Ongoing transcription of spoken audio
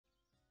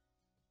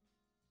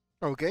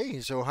Okay,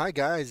 so hi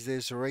guys,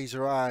 this is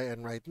Razor Eye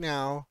and right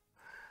now,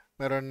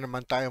 meron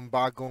naman tayong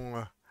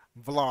bagong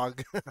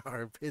vlog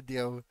or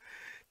video.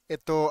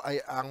 Ito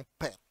ay ang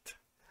pet.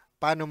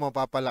 Paano mo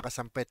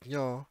papalakas ang pet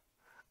nyo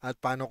at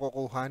paano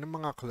kukuha ng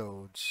mga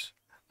clothes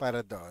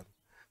para doon.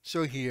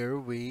 So here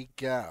we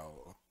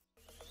go.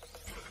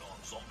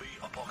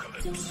 Zombie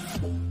apocalypse.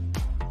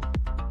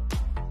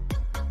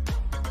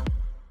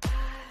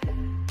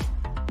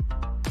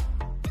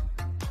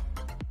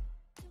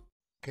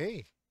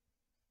 Okay,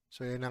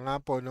 so yun na nga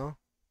po, no?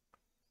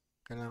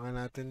 Kailangan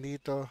natin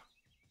dito.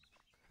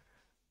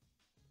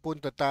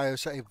 Punta tayo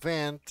sa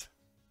event.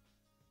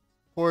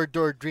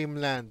 Hordor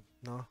Dreamland,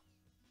 no?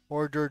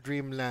 Hordor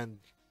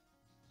Dreamland.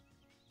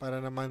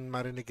 Para naman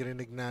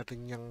marinig-rinig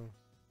natin yung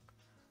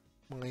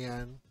mga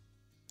yan.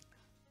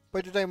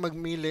 Pwede tayong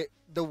magmili.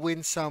 The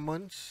Wind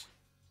Summons.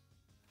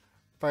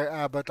 Fire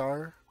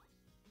Avatar.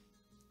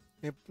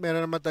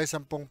 Meron naman tayo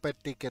 10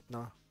 pet ticket,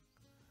 no?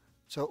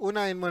 So,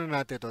 unahin muna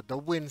natin ito. The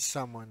Wind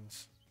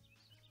Summons.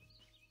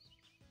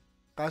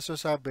 Kaso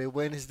sabi,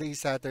 Wednesday,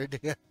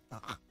 Saturday.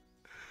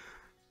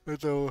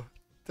 Ito,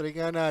 try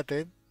nga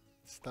natin.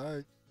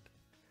 Start.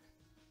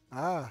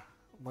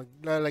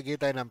 Maglalagay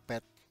tayo ng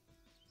pet.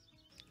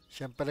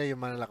 Siyempre,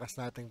 yung malalakas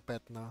nating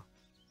pet, no?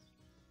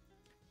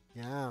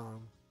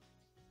 Yan.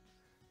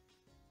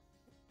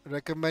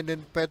 Recommended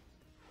pet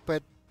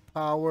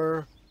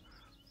power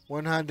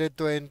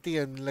 120.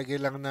 Ang lagay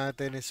lang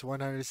natin is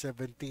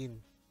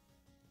 117.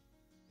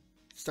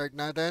 Start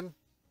natin.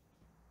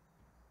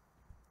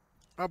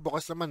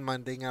 Bukas naman.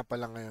 Monday nga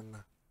pala ngayon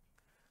na.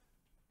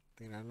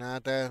 Tingnan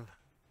natin.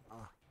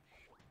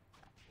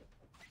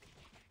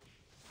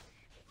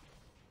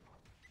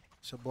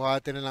 So,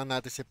 buhatin na lang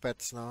natin si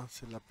pets, no?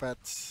 Sila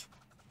pets.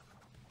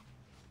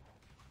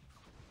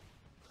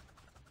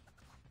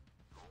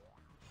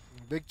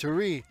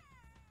 Victory!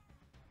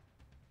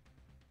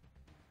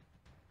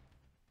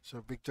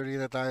 So, victory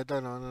na tayo to,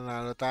 no?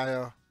 Nanalo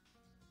tayo.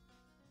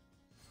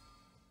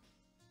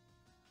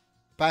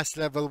 Pass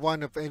level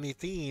 1 of any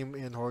team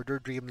in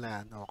Hordor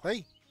Dreamland.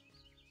 Okay.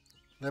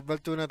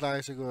 Level 2 na tayo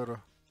siguro.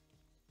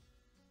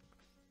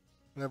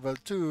 Level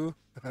 2.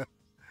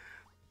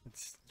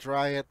 Let's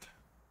try it.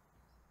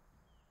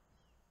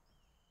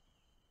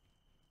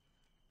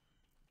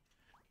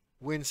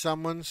 Wind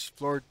Summons,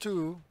 floor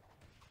 2.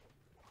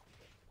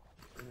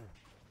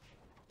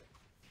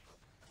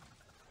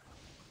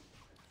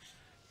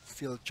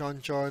 Steel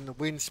Chonchon,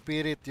 Wind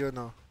Spirit, yun,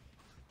 no?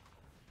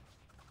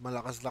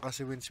 Malakas-lakas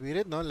si Wind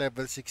Spirit, no?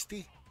 Level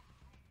 60.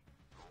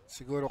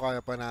 Siguro kaya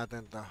pa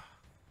natin to.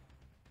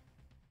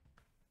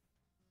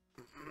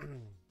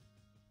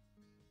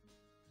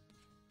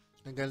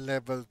 Hanggang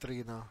level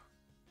 3, no?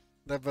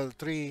 Level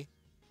 3.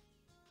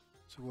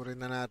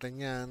 Sigurin na natin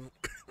yan.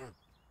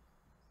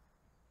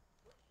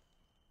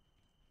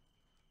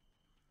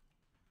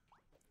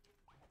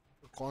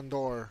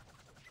 Condor.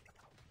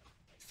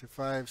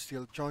 65,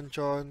 Steel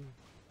Chonchon.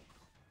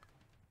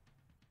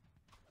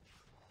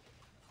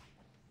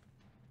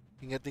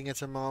 Ingat-ingat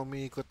sa mga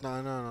umiikot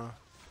na ano, no?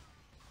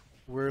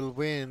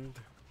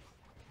 Whirlwind.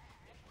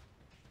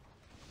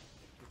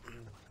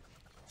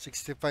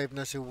 65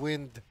 na si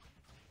Wind.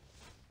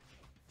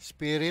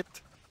 Spirit.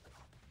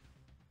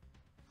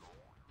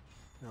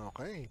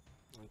 Okay.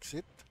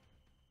 Exit.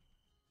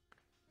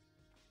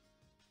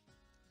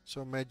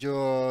 So,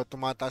 medyo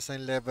tumataas na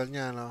yung level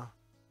niya, no?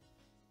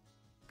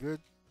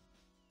 Good.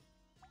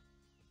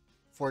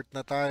 Fourth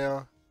na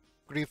tayo.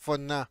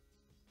 Griffon na.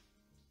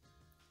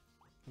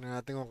 Tignan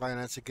natin kung kaya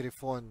na si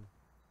Griffon.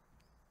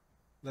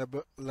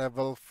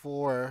 Level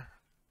 4.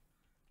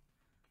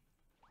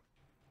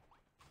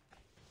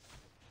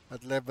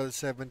 At level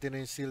 70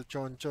 na yung Steel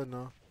Chonchon,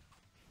 no?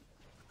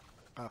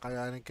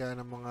 Kakayanin kaya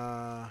ng mga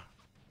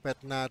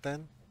pet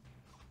natin.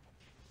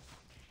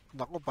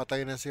 Naku,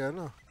 patay na si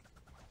ano.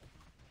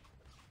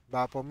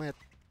 Baphomet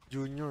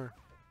Junior.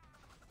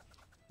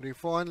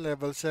 Griffon,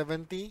 level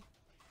 70.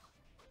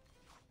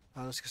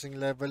 Halos kasing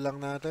level lang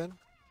natin.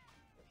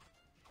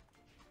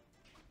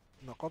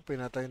 Nako,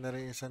 pinatay na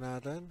rin isa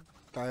natin.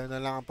 Tayo na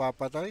lang ang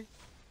papatay.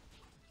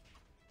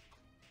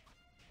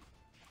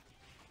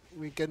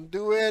 We can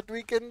do it!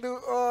 We can do...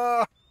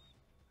 Oh!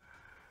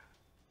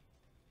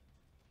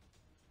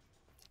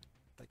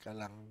 Teka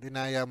lang.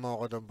 Dinaya mo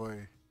ako doon, boy.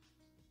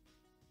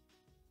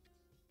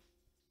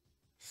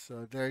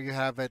 So, there you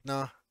have it,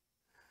 no?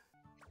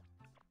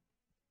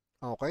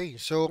 Okay.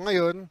 So,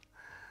 ngayon,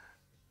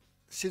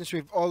 since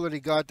we've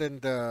already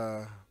gotten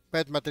the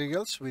pet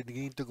materials, we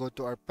need to go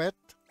to our pet.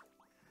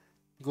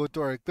 Go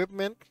to our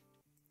equipment.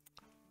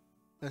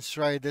 Let's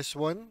try this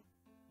one.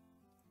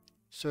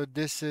 So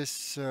this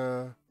is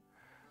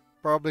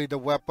probably the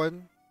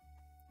weapon.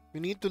 We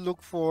need to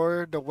look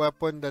for the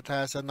weapon that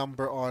has a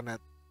number on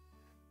it.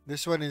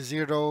 This one is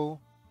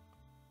 0.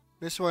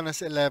 This one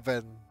is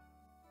 11.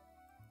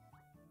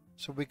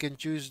 So we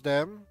can choose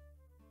them.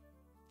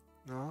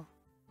 No?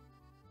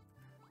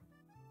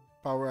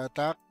 Power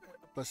attack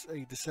plus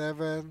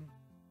 87.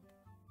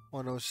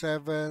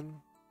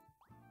 107.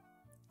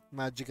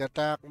 Magic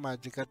attack,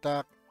 magic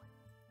attack.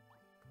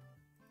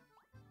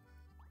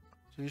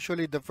 So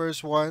usually the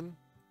first one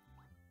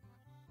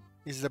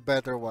is the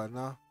better one,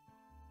 no?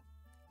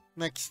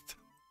 Next,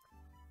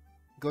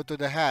 go to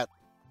the hat.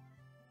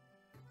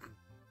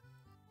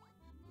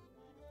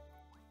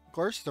 Of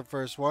course, the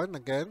first one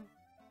again.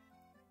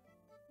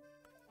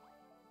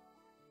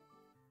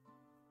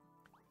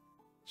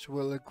 So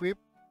we'll equip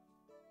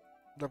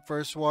the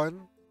first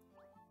one.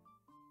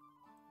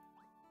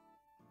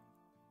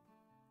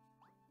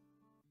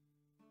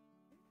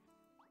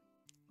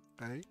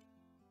 Okay.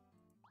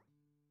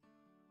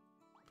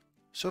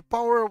 So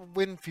power of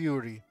Wind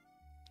Fury.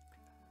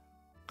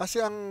 Kasi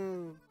ang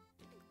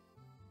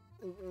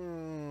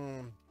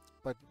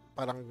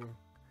parang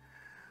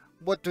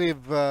what we've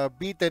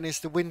beaten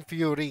is the Wind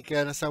Fury,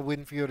 kaya nasa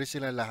Wind Fury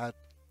sila lahat,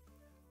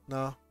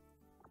 no?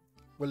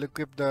 We'll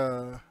equip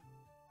the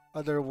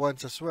other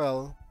ones as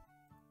well.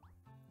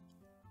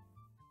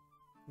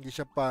 Hindi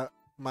siya pa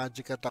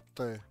magic attack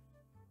to eh.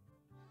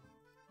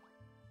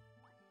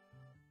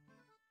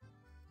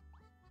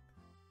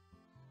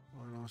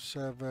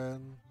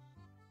 Seven.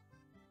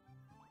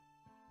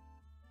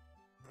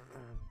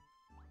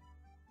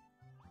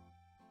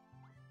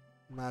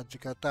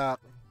 Magic attack.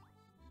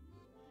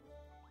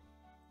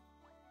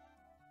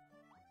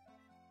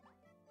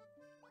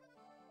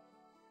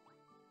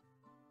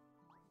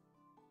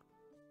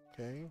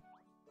 Okay.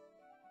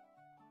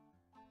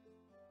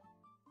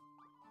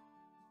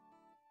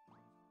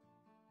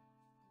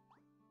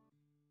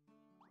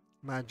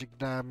 Magic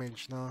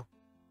damage, no?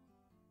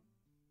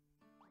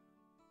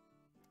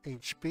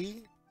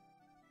 HP.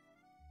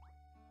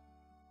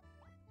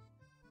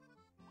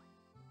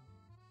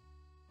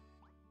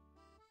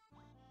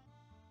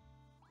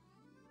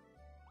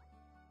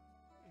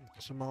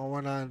 So mga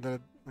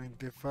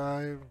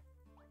 195.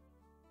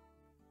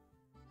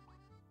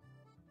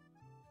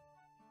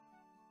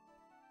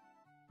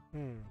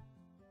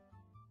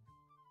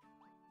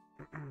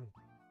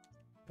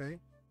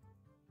 Okay.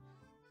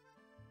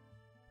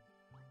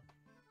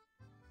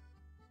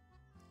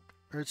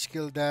 Earth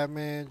skill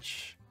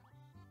damage.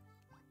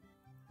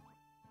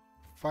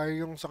 Fire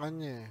yung sa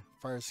kanya eh.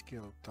 Fire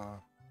skill to.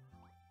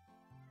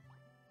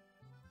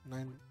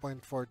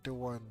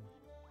 9.41.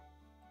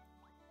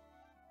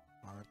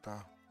 Ito.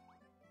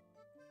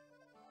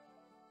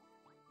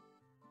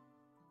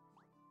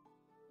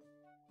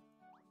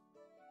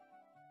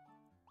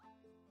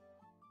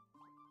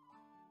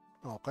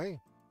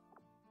 Okay.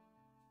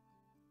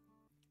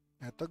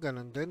 Ito,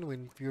 ganun din.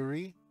 Wind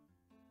Fury.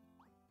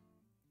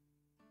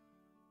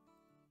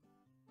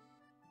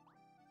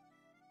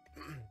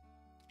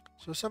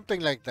 So,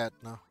 something like that,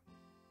 no?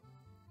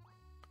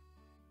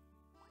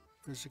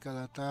 Physical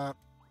attack.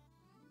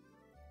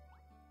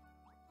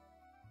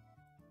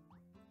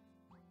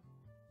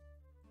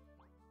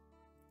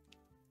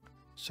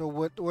 So,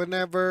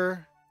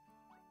 whenever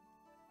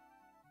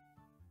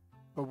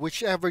or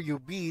whichever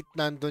you beat,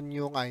 nandun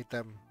yung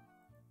item.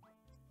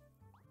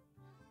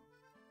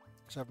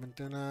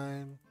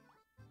 79.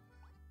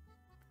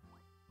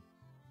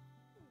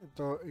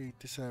 Ito,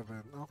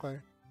 87. Okay.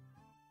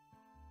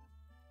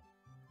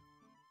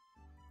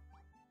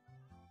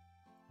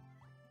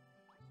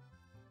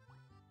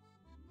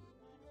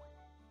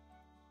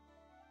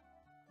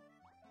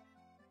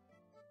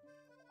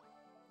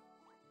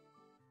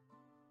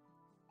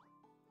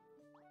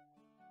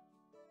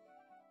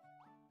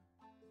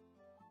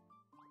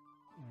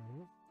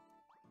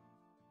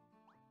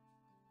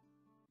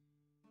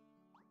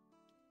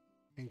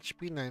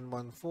 HP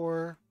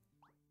 914.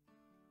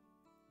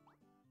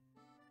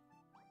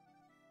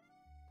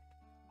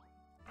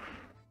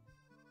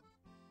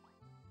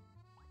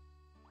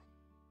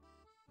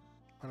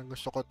 Parang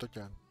gusto ko to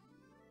dyan.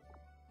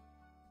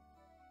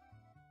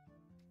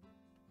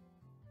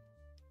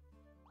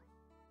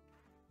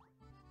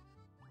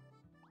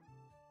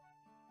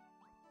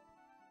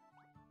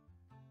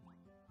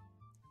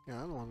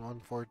 Yan,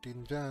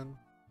 1114 dyan.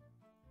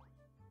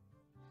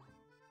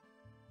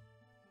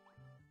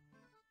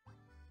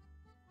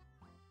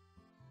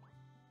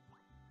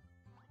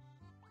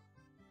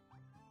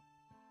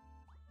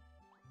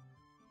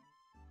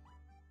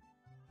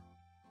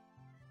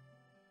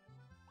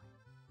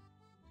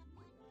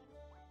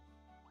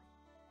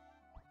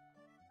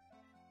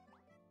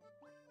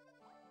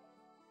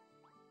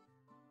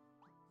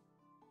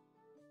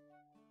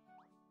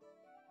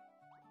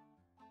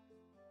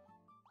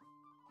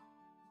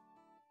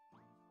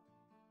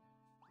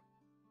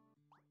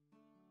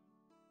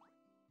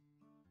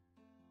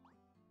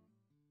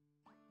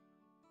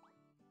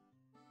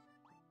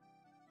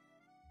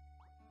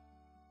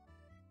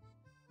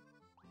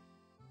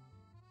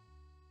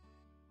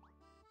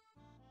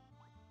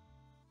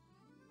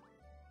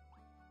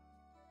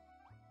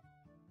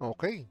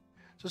 Okay.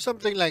 So,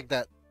 something like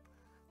that.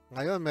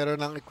 Ngayon,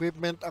 meron ng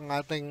equipment ang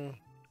ating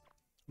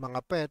mga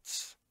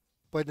pets.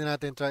 Pwede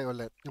natin try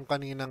ulit. Yung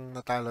kaninang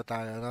natalo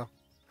tayo, no?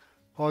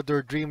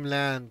 Hordor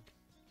Dreamland.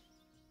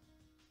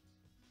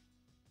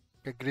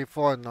 Kay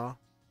Griffon,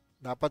 no?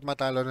 Dapat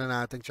matalo na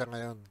natin siya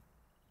ngayon.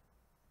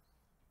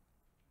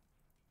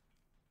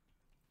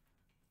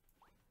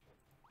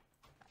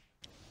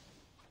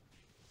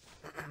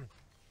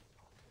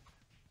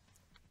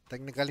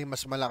 Technically,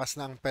 mas malakas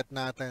na ang pet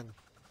natin.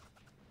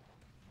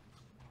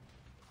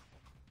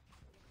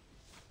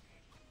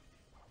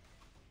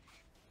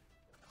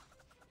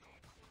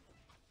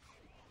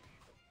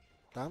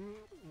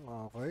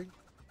 Okay.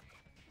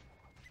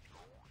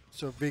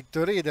 So,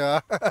 victory,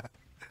 diba?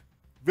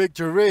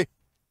 Victory!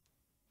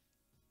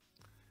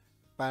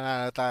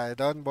 Panalo tayo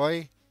doon,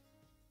 boy.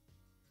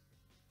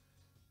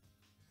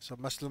 So,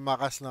 mas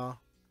lumakas, no?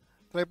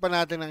 Try pa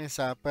natin ng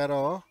isa,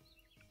 pero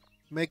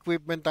may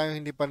equipment tayo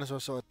hindi pa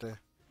nasusuot, eh.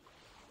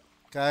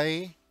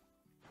 Kay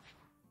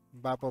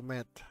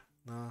Baphomet,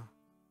 no?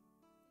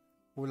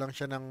 Kulang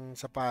siya ng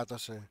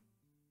sapatos, eh.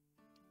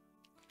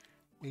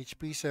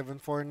 HP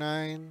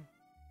 749.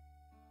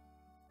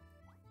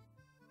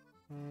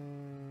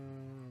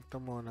 Ito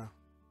muna.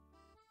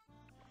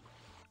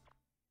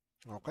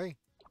 Okay.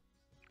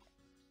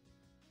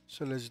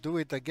 So, let's do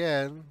it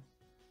again.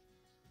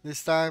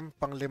 This time,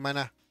 pang-5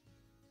 na.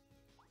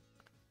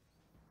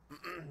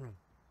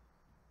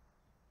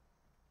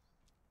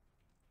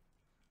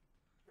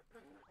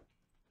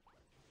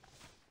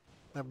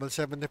 Level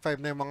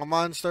 75 na yung mga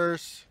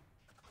monsters.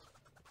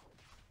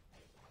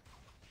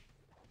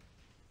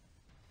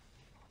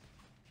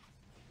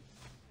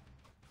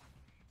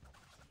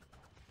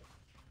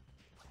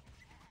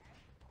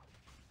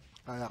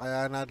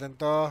 Kaya natin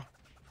to.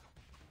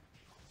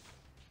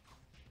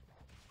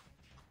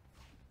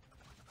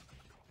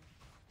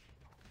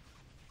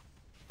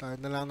 Tayo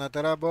na lang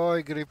natira,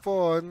 boy.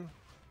 Griffon.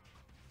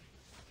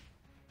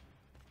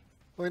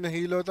 Uy,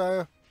 nahilo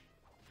tayo.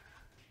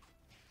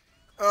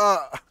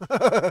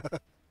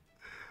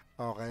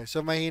 Okay, so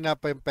mahina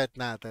pa yung pet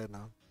natin,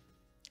 no?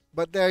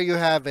 But there you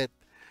have it.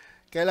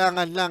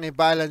 Kailangan lang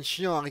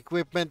i-balance nyo ang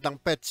equipment ng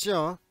pets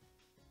nyo.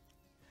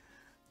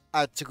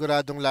 At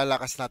siguradong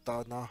lalakas na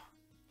to, no?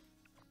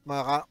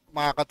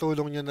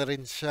 Makakatulong nyo na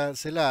rin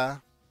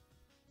sila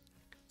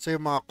sa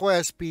yung mga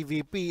quest,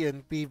 PvP,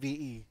 and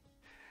PvE.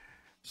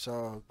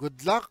 So,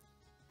 good luck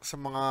sa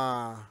mga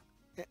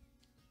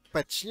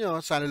pets nyo.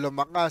 Sana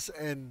lumakas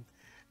and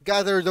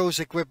gather those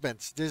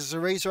equipments. This is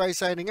Razor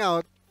signing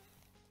out.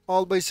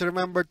 Always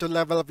remember to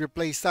level up your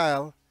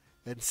playstyle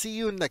and see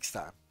you next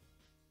time.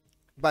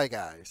 Bye,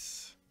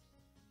 guys.